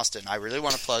there in Austin. I really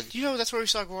want to plug. Do you know that's where we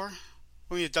saw Gore?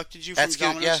 When we abducted you from That's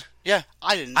good. Domino's? Yeah.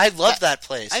 I didn't. I love that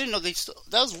place. I didn't know they still...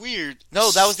 That was weird. No,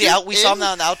 that was Scoot we saw them Inn?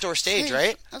 on the outdoor stage, Hey,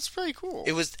 right? That's pretty cool.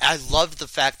 It was. I loved the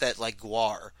fact that like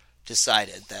Guar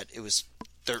decided that it was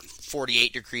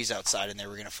 48 degrees outside and they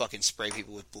were gonna fucking spray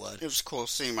people with blood. It was cool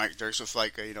seeing Mike Dirks with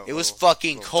like a, It was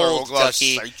fucking cold, thermal gloves.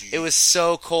 Ducky. It was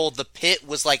so cold. The pit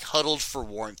was like huddled for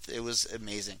warmth. It was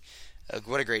amazing.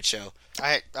 What a great show.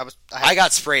 I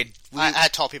got sprayed. I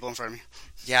had tall people in front of me.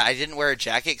 Yeah, I didn't wear a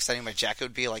jacket because I knew my jacket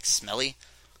would be like smelly,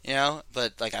 you know.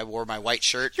 But like I wore my white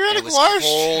shirt. You're and at it a was Guar's.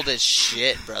 cold as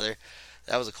shit, brother.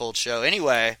 That was a cold show.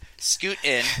 Anyway, Scoot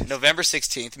Inn, November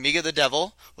 16th. Amigo the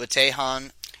Devil with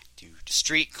Tejan.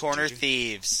 Street Corner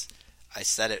Thieves. I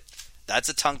said it. That's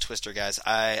a tongue twister, guys.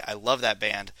 I love that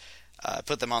band. I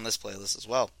put them on this playlist as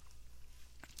well.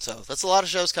 So that's a lot of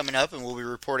shows coming up, and we'll be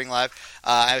reporting live.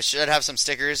 I should have some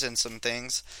stickers and some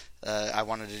things I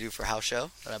wanted to do for house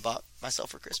show that I bought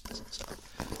myself for Christmas. So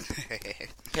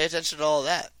pay attention to all of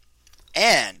that.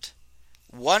 And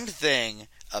one thing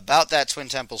about that Twin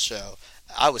Temple show,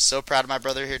 I was so proud of my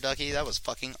brother here, Ducky. That was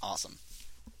fucking awesome.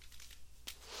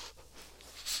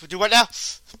 Do what now?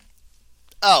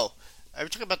 Oh, are we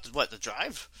talking about the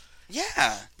drive?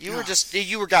 Yeah, you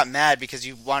got mad because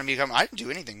you wanted me to come. I didn't do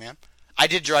anything, man. I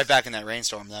did drive back in that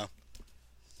rainstorm though.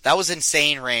 That was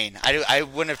insane rain. I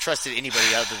wouldn't have trusted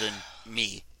anybody other than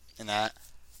me in that,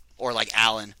 or like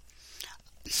Alan.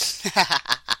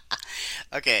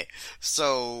 Okay,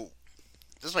 so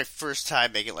this is my first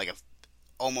time making like a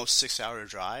almost 6-hour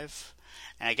drive,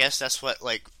 and I guess that's what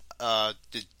like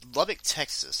the Lubbock,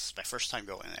 Texas. My first time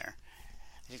going there.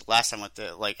 I think last time I went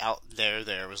there, like out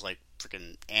there was like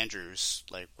freaking Andrews.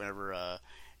 Like whenever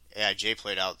AIJ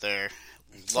played out there,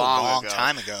 Long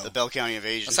time ago. The Bell County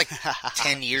Invasion. It's like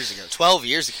 10 years ago, 12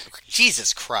 years ago.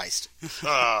 Jesus Christ!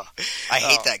 I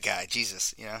hate that guy.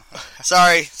 Jesus, you know.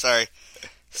 Sorry.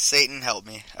 Satan, help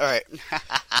me. All right,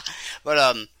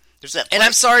 but there's that. And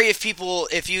I'm sorry if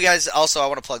you guys also, I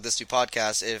want to plug this new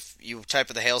podcast. If you type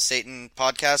in the Hail Satan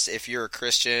podcast, if you're a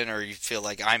Christian or you feel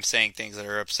like I'm saying things that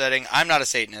are upsetting, I'm not a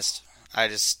Satanist.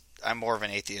 I'm more of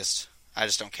an atheist. I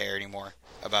just don't care anymore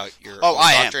about your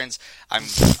doctrines. I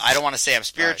don't want to say I'm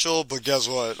spiritual, but guess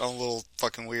what? I'm a little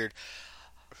fucking weird.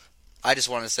 I just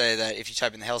want to say that if you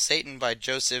type in the Hail Satan by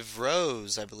Joseph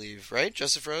Rose, I believe, right?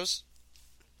 Joseph Rose?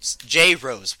 J.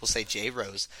 Rose. We'll say J.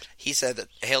 Rose. He said that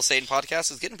Hail Satan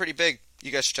podcast is getting pretty big.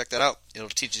 You guys should check that out. It'll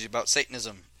teach you about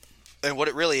Satanism and what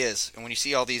it really is. And when you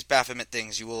see all these Baphomet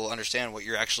things, you will understand what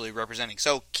you're actually representing.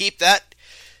 So keep that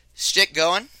shtick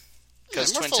going.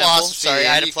 Because Twin Temple. Sorry,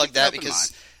 I had to plug that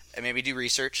because it made me do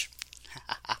research.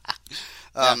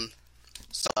 There's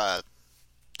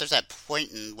that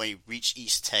point when you reach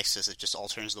East Texas, it just all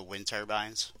turns to wind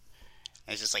turbines.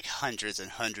 And it's just like hundreds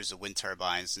and hundreds of wind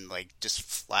turbines and like just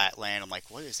flat land. I'm like,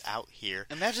 what is out here?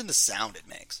 Imagine the sound it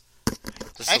makes.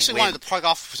 I actually wanted to plug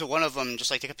off to one of them,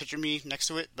 just like take a picture of me next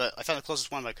to it, but I found the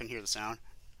closest one, but I couldn't hear the sound.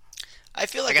 I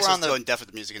feel like I guess we're I on was going deaf with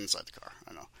the music inside the car.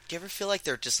 I know. Do you ever feel like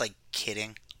they're just like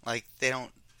kidding? Like they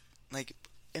don't, like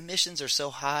emissions are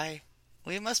so high.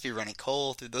 We must be running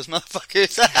coal through those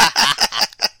motherfuckers.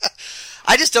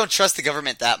 I just don't trust the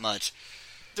government that much.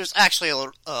 There's actually a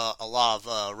lot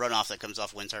of runoff that comes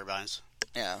off wind turbines.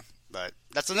 Yeah. But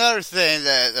that's another thing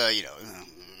that,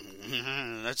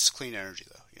 that's clean energy,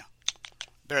 though. Yeah.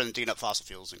 Better than digging up fossil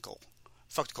fuels and coal.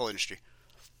 Fuck the coal industry.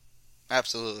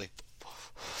 Absolutely.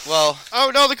 Well...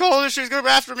 Oh, no, the coal industry is going to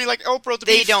be after me like Oprah the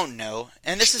They beef. don't know.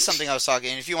 And this is something I was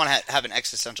talking... If you want to have an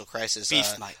existential crisis...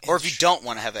 or if you don't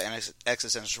want to have an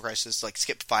existential crisis, like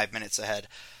skip 5 minutes ahead.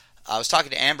 I was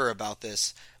talking to Amber about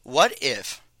this. What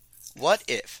if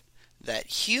that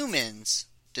humans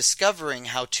discovering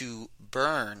how to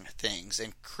burn things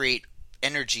and create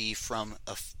energy from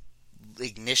a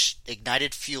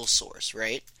ignited fuel source,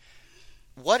 right?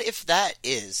 What if that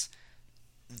is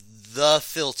the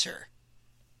filter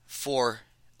for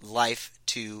life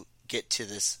to get to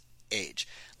this age?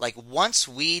 Like, once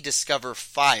we discover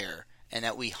fire and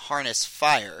that we harness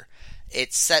fire,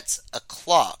 it sets a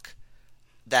clock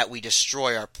that we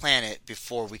destroy our planet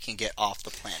before we can get off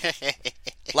the planet.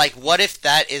 Like, what if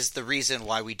that is the reason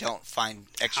why we don't find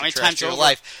extraterrestrial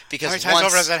life? Because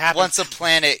once a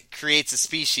planet creates a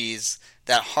species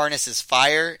that harnesses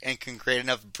fire and can create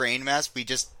enough brain mass, we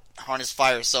just harness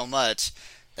fire so much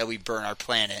that we burn our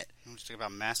planet. I'm just thinking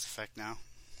about Mass Effect now.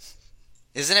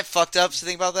 Isn't it fucked up to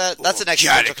think about that? That's an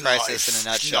existential crisis in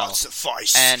a nutshell. Not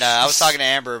suffice. And I was talking to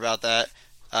Amber about that.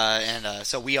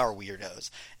 So we are weirdos.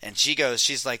 And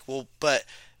she's like, well, but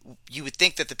you would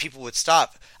think that the people would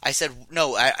stop. I said,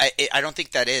 no, I don't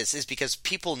think that is. It's because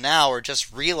people now are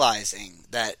just realizing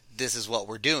that this is what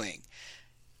we're doing.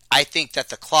 I think that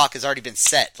the clock has already been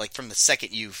set, like from the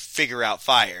second you figure out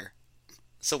fire.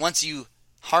 So once you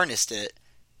harnessed it,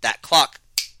 that clock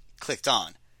clicked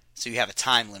on. So you have a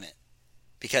time limit.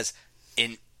 Because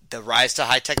in the rise to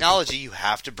high technology, you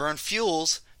have to burn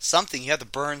fuels. Something. You have to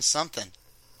burn something.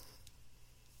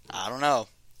 I don't know.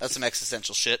 That's some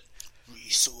existential shit.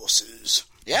 Resources.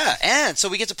 Yeah, and so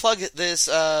we get to plug this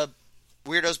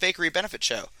Weirdos Bakery benefit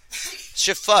show.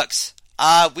 Shift Fucks.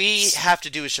 We have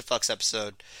to do a Shift Fucks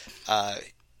episode.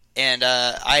 And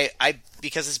I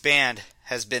because this band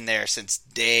has been there since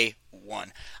day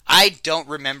one. I don't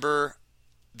remember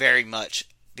very much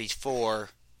before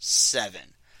 7.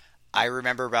 I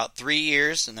remember about 3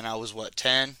 years, and then I was,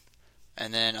 10?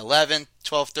 And then 11,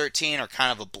 12, 13 are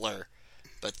kind of a blur.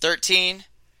 But 13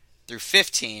 through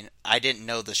 15, I didn't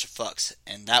know the Shafucks,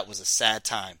 and that was a sad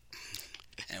time.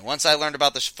 And once I learned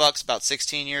about the Shafucks, about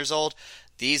 16 years old,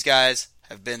 these guys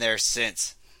have been there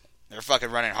since. They're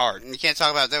fucking running hard. You can't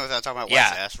talk about them without talking about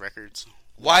Wise Ass Records.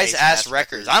 Wise Ass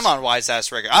Records. I'm on Wise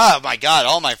Ass Records. Oh my god,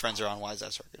 all my friends are on Wise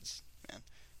Ass Records. Man,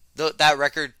 that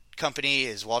record company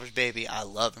is Walter's baby. I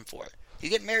love him for it. He's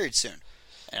getting married soon,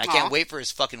 and I can't wait for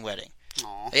his fucking wedding.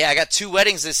 Aww. Yeah, I got 2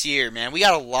 weddings this year, man. We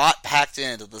got a lot packed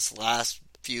into this last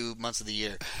few months of the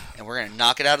year, and we're gonna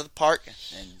knock it out of the park.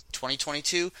 In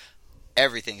 2022,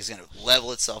 everything is gonna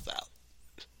level itself out.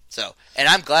 So, and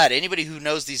I'm glad anybody who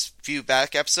knows these few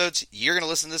back episodes, you're gonna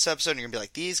listen to this episode and you're gonna be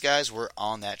like, these guys were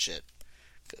on that shit,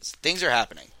 because things are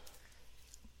happening.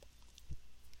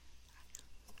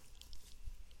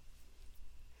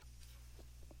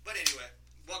 But anyway,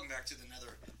 welcome back to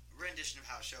another rendition of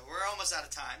House Show. We're almost out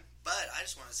of time, but I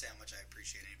just want to say how much I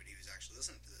appreciate anybody who's actually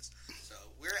listening to this. So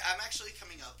I'm actually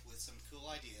coming up with some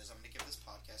cool ideas. I'm going to give this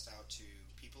podcast out to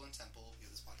people in Temple, give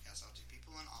this podcast out to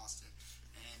people in Austin,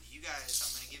 and you guys,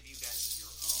 I'm going to give you guys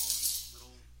your own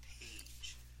little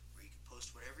page where you can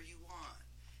post whatever you want,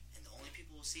 and the only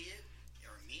people who will see it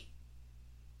are me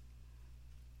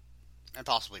and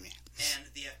possibly me and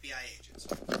the FBI agents.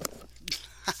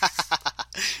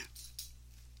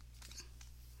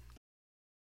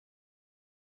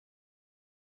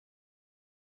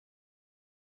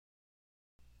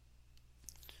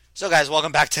 So, guys,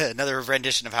 welcome back to another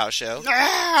rendition of House Show.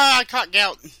 I caught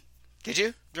gout. Did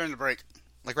you? During the break.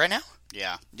 Like right now?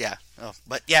 Yeah. Yeah. Oh,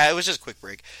 but yeah, it was just a quick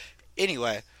break.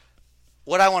 Anyway,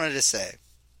 what I wanted to say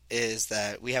is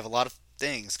that we have a lot of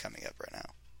things coming up right now.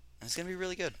 And it's going to be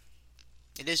really good.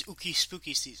 It is Ookie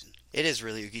Spooky season. It is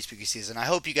really Ookie Spooky season. I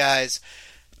hope you guys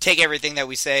take everything that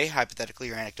we say, hypothetically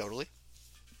or anecdotally.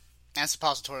 And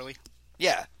suppositorily.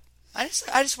 Yeah. I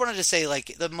just wanted to say,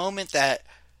 like, the moment that...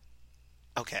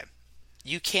 Okay.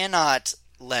 You cannot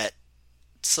let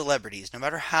celebrities, no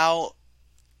matter how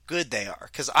good they are,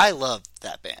 because I love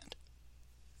that band.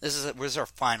 This is our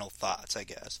final thoughts, I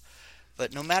guess.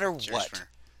 But no matter what,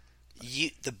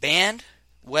 the band,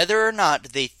 whether or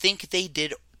not they think they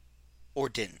did or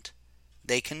didn't,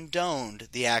 they condoned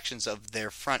the actions of their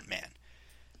frontman.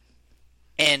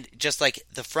 And just like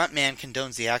the frontman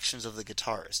condones the actions of the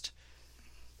guitarist.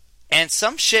 And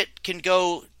some shit can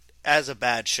go as a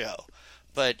bad show.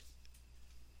 But,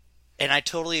 and I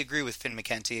totally agree with Finn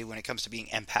McKenty when it comes to being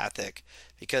empathic,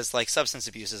 because like substance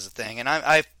abuse is a thing, and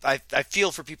I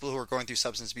feel for people who are going through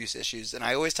substance abuse issues, and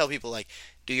I always tell people, like,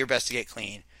 do your best to get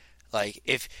clean. Like,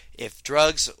 if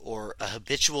drugs or a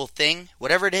habitual thing,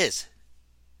 whatever it is,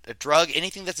 a drug,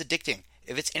 anything that's addicting,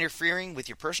 if it's interfering with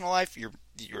your personal life,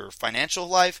 your financial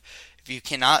life, if you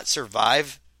cannot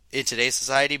survive in today's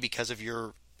society because of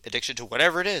your addiction to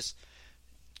whatever it is,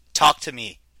 talk to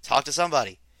me. Talk to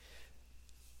somebody.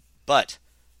 But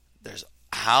there's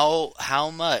how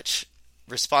much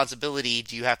responsibility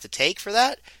do you have to take for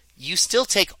that? You still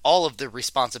take all of the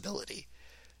responsibility.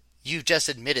 You just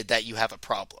admitted that you have a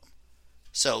problem.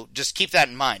 So just keep that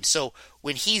in mind. So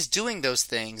when he's doing those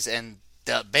things and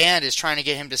the band is trying to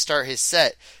get him to start his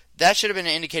set, that should have been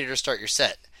an indicator to start your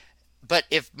set. But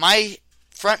if my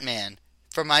frontman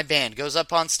from my band goes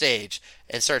up on stage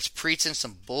and starts preaching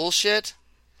some bullshit,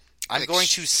 I'm going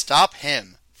to stop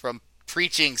him from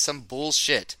preaching some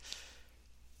bullshit.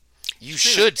 You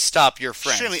should stop your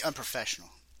friends. Extremely unprofessional.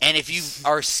 And if you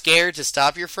are scared to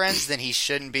stop your friends, then he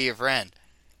shouldn't be your friend.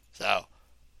 So.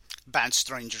 Band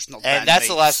strangers, not And band that's mates.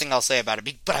 the last thing I'll say about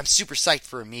it. But I'm super psyched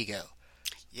for Amigo.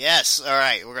 Yes,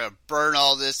 alright. We're going to burn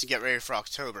all this and get ready for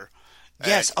October.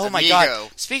 Yes, oh my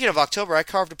god. Speaking of October, I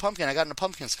carved a pumpkin. I got into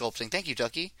pumpkin sculpting. Thank you,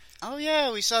 Ducky. Oh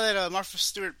yeah, we saw that Martha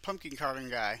Stewart pumpkin carving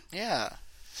guy. Yeah.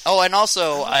 Oh, and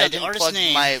also, I didn't plug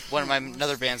name. one of my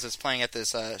other bands that's playing at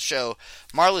this show,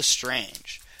 Marla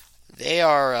Strange.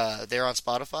 They're on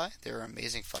Spotify. They're an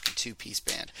amazing fucking two-piece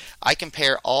band. I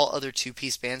compare all other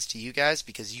two-piece bands to you guys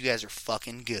because you guys are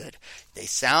fucking good. They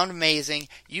sound amazing.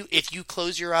 If you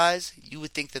close your eyes, you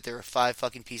would think that they're a 5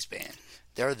 fucking piece band.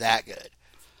 They're that good.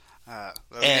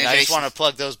 And I just want to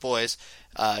plug those boys,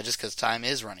 just because time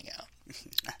is running out.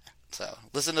 So,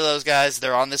 listen to those guys.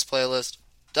 They're on this playlist.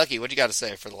 Ducky, what you got to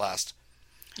say for the last?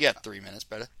 You got 3 minutes,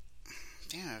 brother.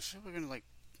 Yeah, I feel we're gonna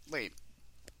wait.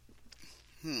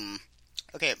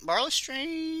 Okay, Marla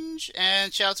Strange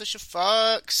and shout out to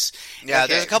Shafucks. Yeah,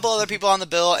 okay. There's a couple other people on the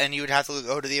bill, and you would have to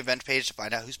go to the event page to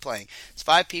find out who's playing. It's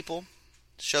 5 people.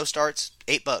 The show starts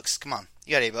 $8. Come on,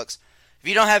 you got $8. If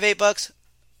you don't have $8,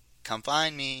 come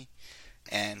find me.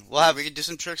 And we can do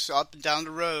some tricks up and down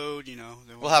the road, you know.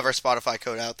 We'll have our Spotify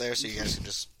code out there, so you guys can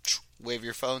just wave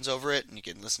your phones over it, and you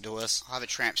can listen to us. I'll have a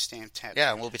tramp stamp tattoo.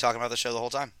 Yeah, and we'll be talking about the show the whole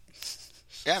time.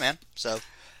 Yeah, man. So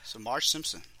Marge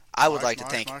Simpson. I would like to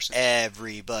thank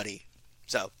everybody.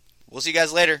 So we'll see you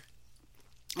guys later.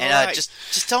 And right.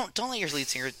 just don't let your lead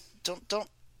singer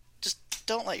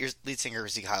don't let your lead singer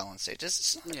Zeke Heil on stage.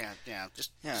 Just punch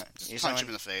him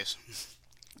in the face.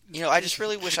 You know, I just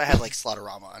really wish I had like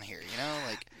Slaughterama on here. You know,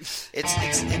 like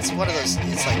it's one of those.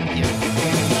 It's like, you know,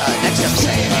 next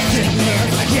episode.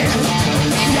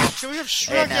 Can we have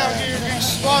Shrek out here being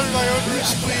slaughtered by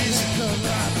Odorous, please?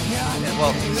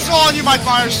 Well, it's all on you, Mike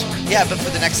Myers. Yeah, but for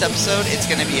the next episode, it's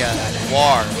going to be a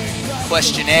Noir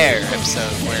questionnaire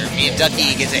episode where me and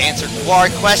Ducky get to answer Noir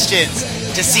questions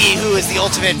to see who is the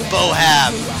ultimate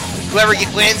Bohab. Whoever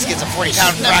wins gets a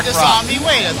 40-pound crack rock.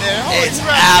 Wait a minute. It's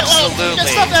absolutely.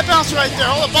 Stop that bounce right there.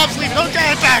 Hold on, Bob's leaving. Don't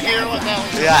get it back here. What the hell?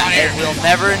 Yeah, and we'll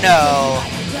never know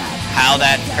how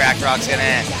that crack rock's gonna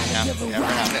end. You never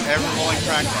know. Ever rolling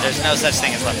crack rock. There's no such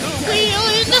thing as left. The wheel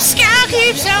in the sky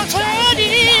keeps on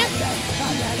turning.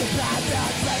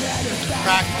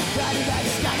 Crack.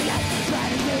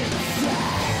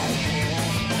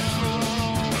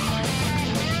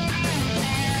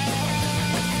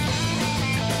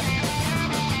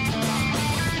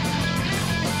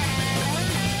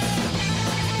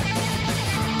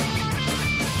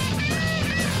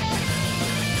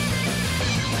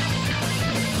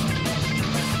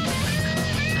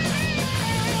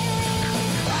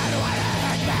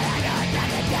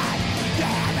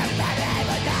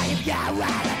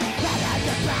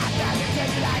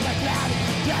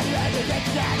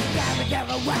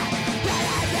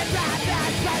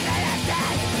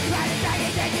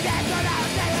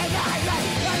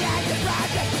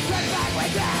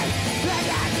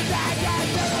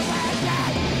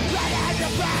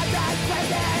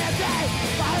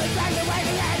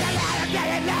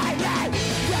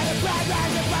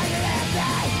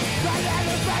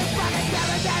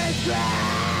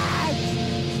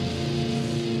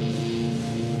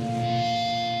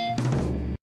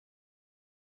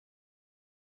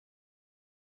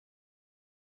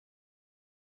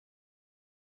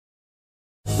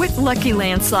 With Lucky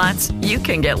Land Slots, you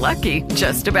can get lucky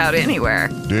just about anywhere.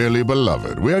 Dearly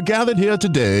beloved, we are gathered here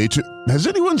today to... Has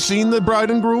anyone seen the bride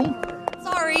and groom?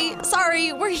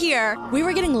 Sorry, we're here. We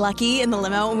were getting lucky in the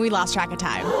limo and we lost track of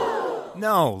time.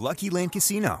 No, Lucky Land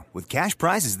Casino, with cash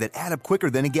prizes that add up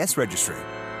quicker than a guest registry.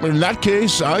 In that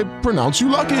case, I pronounce you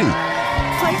lucky.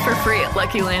 Play for free at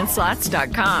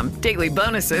LuckyLandSlots.com. Daily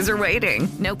bonuses are waiting.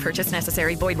 No purchase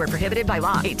necessary. Void where prohibited by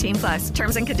law. 18+.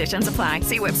 Terms and conditions apply.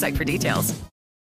 See website for details.